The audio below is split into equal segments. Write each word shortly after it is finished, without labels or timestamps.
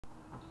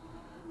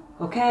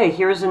Okay,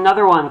 here's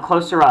another one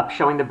closer up,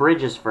 showing the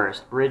bridges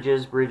first.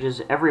 Bridges,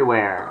 bridges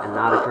everywhere, and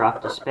not a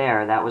drop to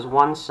spare. That was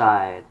one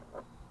side.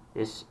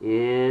 This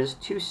is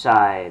two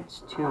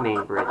sides, two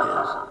main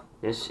bridges.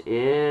 This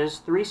is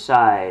three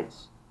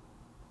sides,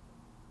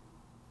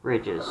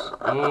 bridges.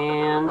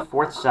 And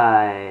fourth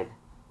side,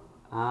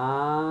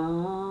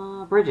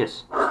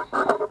 bridges.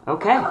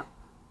 Okay.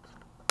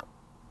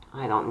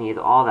 I don't need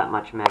all that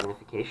much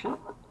magnification,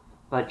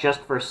 but just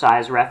for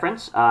size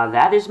reference,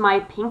 that is my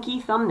pinky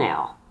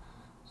thumbnail.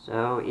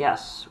 So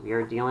yes, we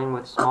are dealing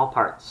with small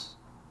parts.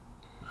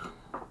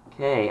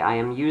 Okay, I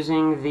am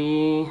using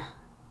the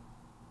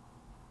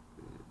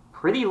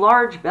pretty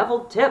large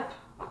beveled tip,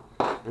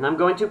 and I'm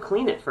going to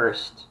clean it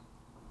first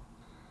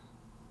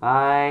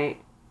by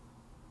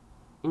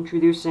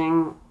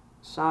introducing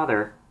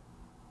solder,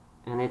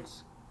 and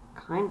it's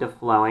kind of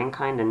flowing,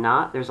 kind of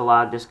not. There's a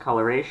lot of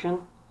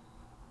discoloration.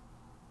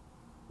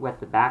 Wet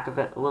the back of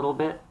it a little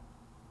bit,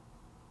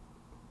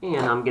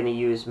 and I'm going to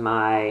use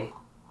my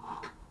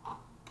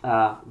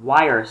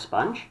wire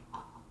sponge,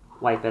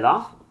 wipe it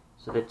off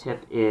so the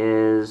tip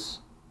is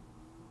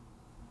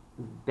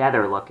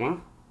better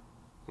looking.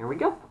 Here we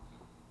go.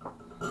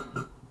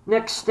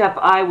 Next step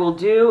I will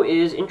do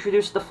is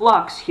introduce the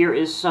flux. Here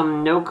is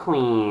some no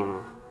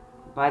clean.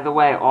 By the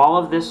way, all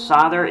of this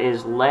solder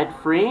is lead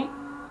free.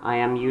 I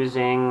am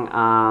using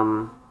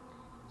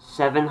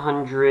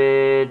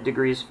 700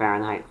 degrees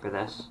Fahrenheit for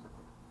this,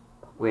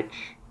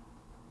 which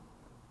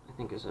I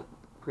think is a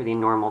pretty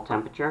normal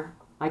temperature.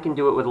 I can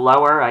do it with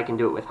lower, I can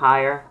do it with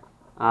higher.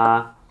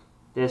 I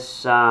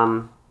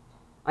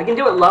can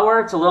do it lower,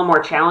 it's a little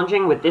more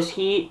challenging. With this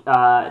heat,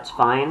 it's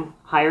fine.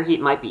 Higher heat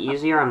might be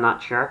easier, I'm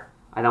not sure.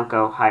 I don't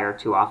go higher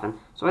too often.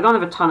 So I don't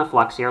have a ton of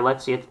flux here.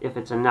 Let's see if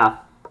it's enough.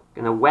 I'm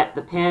gonna wet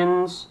the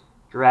pins,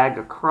 drag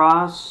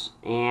across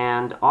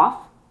and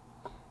off.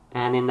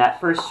 And in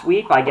that first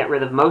sweep, I get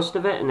rid of most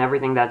of it, and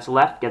everything that's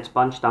left gets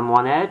bunched on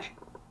one edge.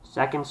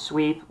 Second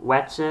sweep,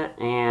 wets it,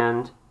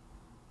 and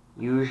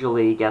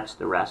usually gets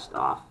the rest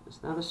off. Is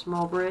that a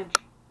small bridge?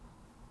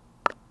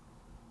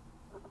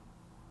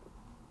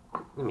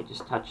 Let me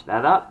just touch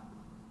that up.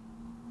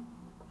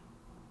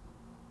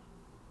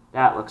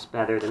 That looks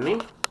better to me.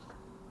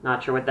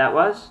 Not sure what that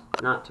was.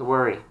 Not to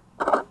worry.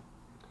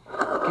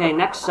 Okay,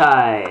 next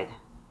side.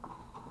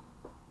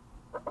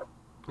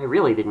 I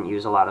really didn't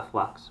use a lot of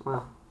flux.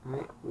 Well, all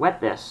right. Wet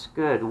this.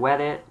 Good.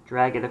 Wet it.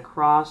 Drag it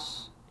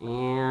across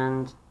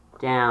and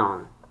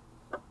down.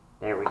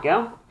 There we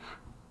go.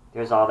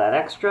 There's all that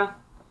extra.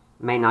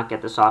 May not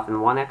get this off in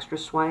one extra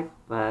swipe,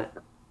 but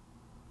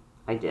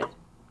I did.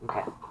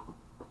 Okay.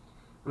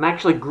 I'm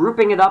actually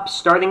grouping it up,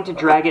 starting to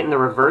drag it in the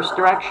reverse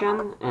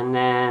direction, and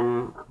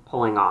then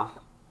pulling off.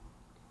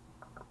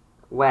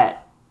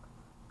 Wet.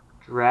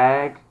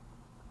 Drag.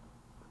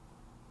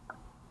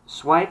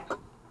 Swipe.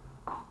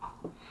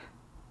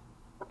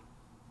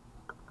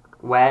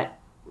 Wet.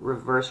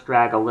 Reverse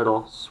drag a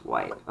little.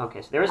 Swipe.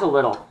 Okay, so there's a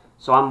little.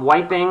 So I'm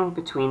wiping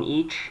between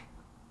each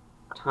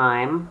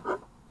time,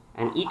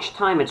 and each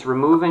time it's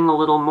removing a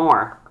little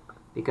more,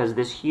 because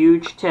this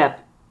huge tip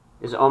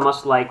is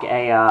almost like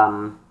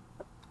a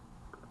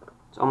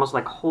it's almost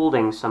like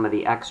holding some of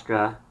the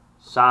extra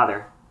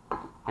solder,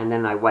 and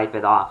then I wipe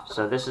it off.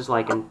 So this is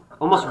like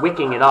almost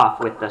wicking it off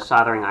with the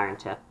soldering iron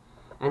tip.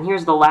 And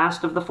here's the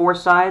last of the four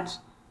sides.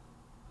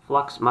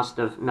 Flux must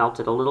have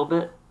melted a little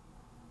bit.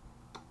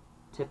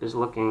 Tip is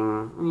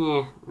looking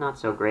not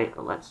so great,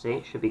 but let's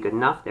see. Should be good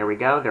enough. There we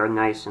go. They're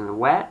nice and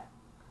wet.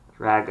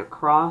 Drag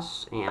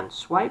across and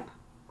swipe.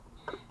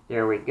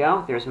 There we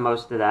go. There's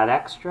most of that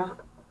extra.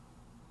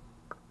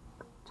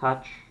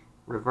 Touch,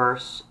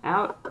 reverse,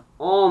 out.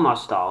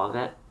 Almost all of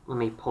it. Let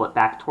me pull it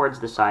back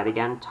towards the side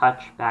again.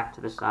 Touch, back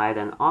to the side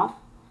and off.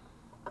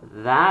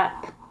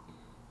 That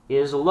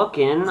is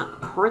looking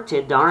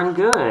pretty darn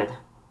good.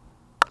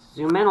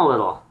 Zoom in a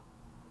little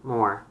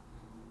more.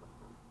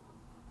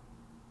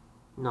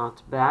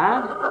 Not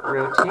bad.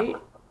 Rotate.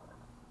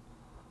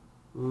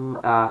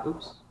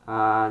 Oops.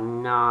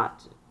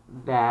 Not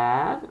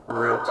bad.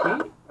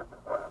 Rotate.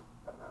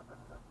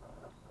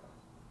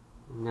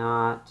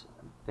 Not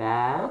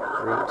bad.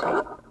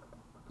 Rotate.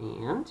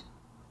 And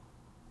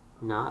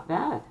not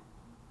bad.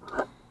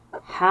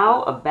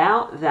 How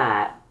about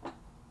that?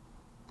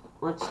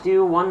 Let's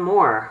do one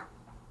more.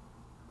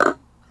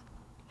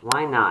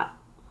 Why not?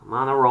 I'm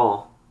on a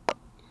roll.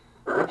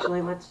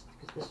 Actually, because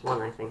this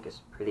one I think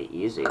is pretty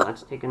easy.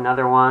 Let's take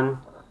another one.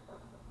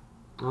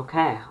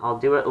 Okay, I'll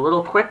do it a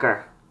little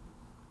quicker.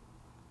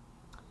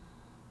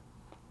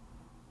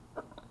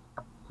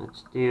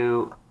 Let's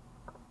do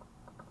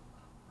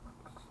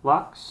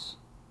flux,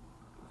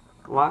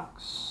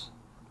 flux,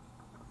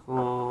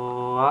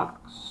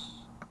 flux,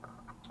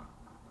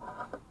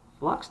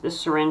 flux. This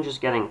syringe is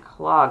getting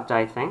clogged,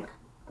 I think.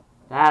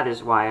 That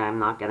is why I'm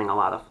not getting a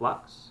lot of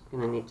flux.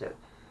 Gonna need to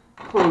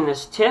clean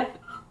this tip.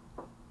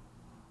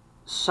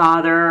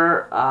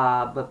 Solder,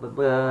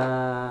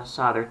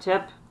 solder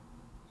tip.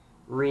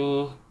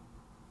 Re-tin.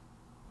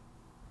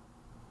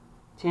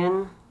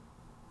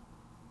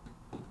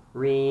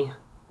 Re-tin.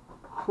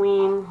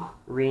 clean,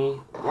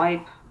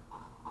 re-wipe,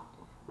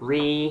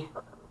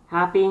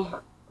 re-happy,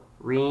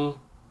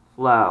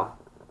 re-flow.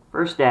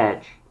 First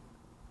edge.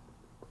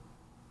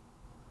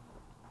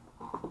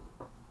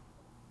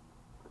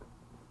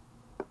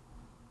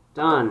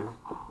 Done.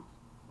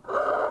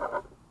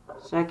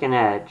 Second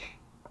edge.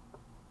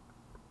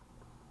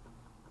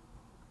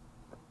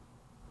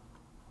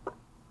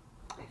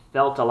 I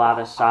felt a lot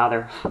of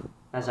solder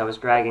as I was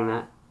dragging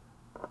that.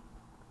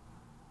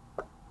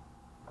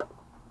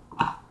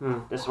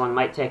 This one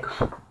might take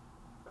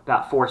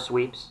about 4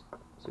 sweeps.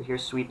 So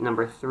here's sweep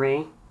number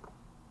 3.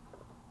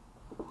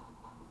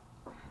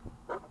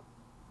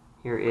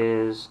 Here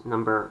is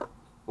number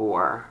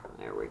 4.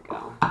 There we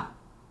go.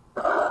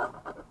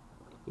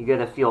 You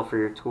get a feel for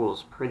your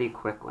tools pretty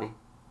quickly.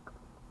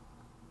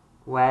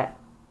 Wet,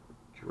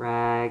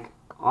 drag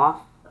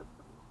off.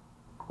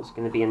 It's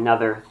going to be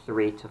another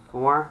 3 to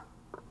 4.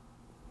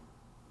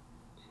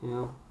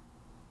 2.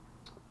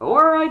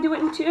 Or I do it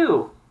in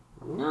 2.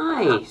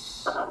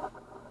 Nice.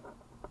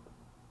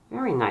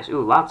 Very nice.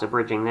 Ooh, lots of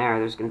bridging there.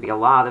 There's going to be a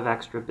lot of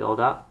extra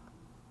buildup.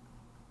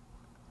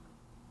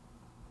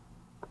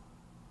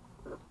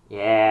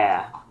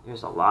 Yeah,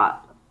 there's a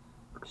lot.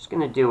 I'm just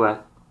going to do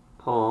a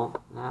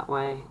pull that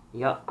way.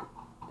 Yup,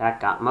 that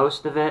got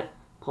most of it.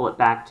 Pull it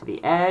back to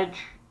the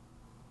edge.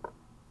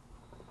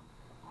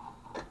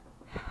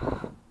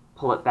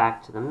 Pull it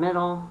back to the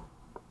middle.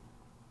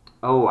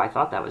 Oh, I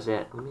thought that was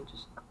it. Let me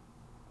just...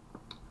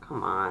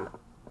 Come on.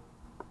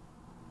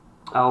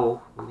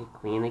 Oh, let me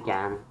clean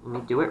again.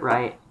 Let me do it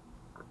right.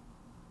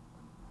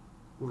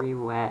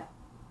 Re-wet.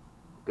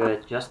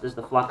 Good, just as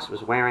the flux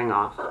was wearing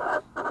off.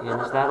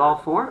 And is that all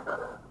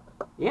 4?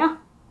 Yeah.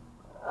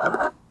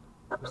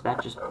 Was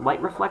that just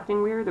light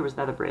reflecting weird, or was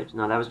that a bridge?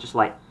 No, that was just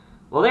light.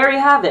 Well, there you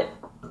have it.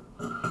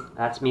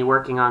 That's me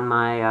working on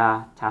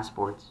my task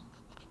boards.